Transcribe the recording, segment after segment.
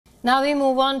Now we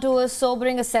move on to a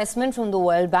sobering assessment from the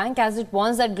World Bank as it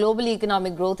warns that global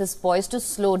economic growth is poised to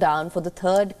slow down for the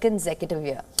third consecutive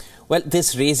year. Well,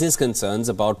 this raises concerns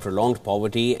about prolonged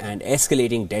poverty and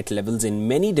escalating debt levels in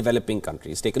many developing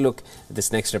countries. Take a look at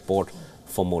this next report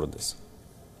for more on this.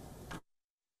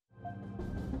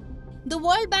 The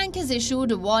World Bank has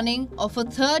issued a warning of a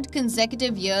third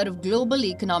consecutive year of global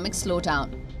economic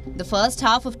slowdown. The first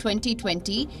half of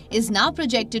 2020 is now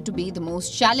projected to be the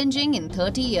most challenging in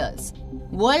 30 years.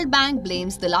 World Bank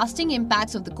blames the lasting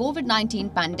impacts of the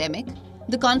COVID-19 pandemic,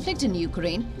 the conflict in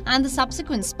Ukraine, and the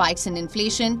subsequent spikes in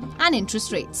inflation and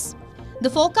interest rates.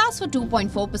 The forecast for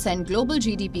 2.4% global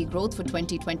GDP growth for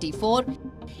 2024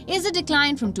 is a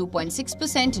decline from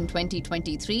 2.6% in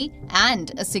 2023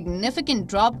 and a significant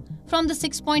drop from the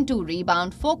 6.2%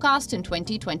 rebound forecast in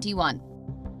 2021.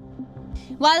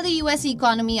 While the US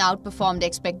economy outperformed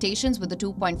expectations with a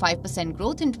 2.5%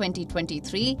 growth in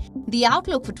 2023, the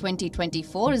outlook for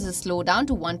 2024 is a slowdown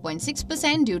to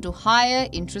 1.6% due to higher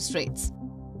interest rates.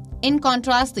 In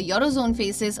contrast, the Eurozone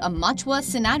faces a much worse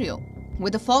scenario,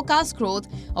 with a forecast growth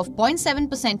of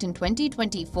 0.7% in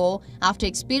 2024 after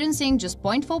experiencing just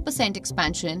 0.4%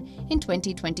 expansion in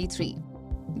 2023.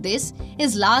 This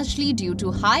is largely due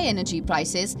to high energy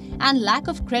prices and lack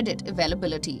of credit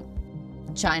availability.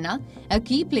 China, a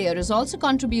key player, is also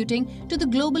contributing to the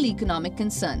global economic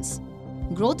concerns.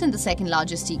 Growth in the second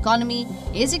largest economy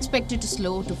is expected to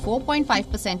slow to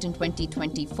 4.5% in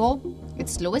 2024,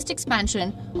 its slowest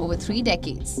expansion over 3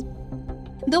 decades.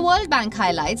 The World Bank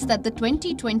highlights that the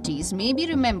 2020s may be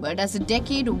remembered as a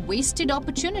decade of wasted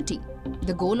opportunity.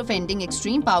 The goal of ending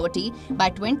extreme poverty by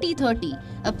 2030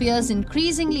 appears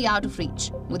increasingly out of reach,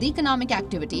 with economic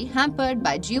activity hampered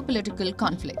by geopolitical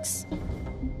conflicts.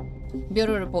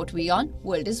 Bureau Report WION,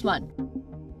 World is One.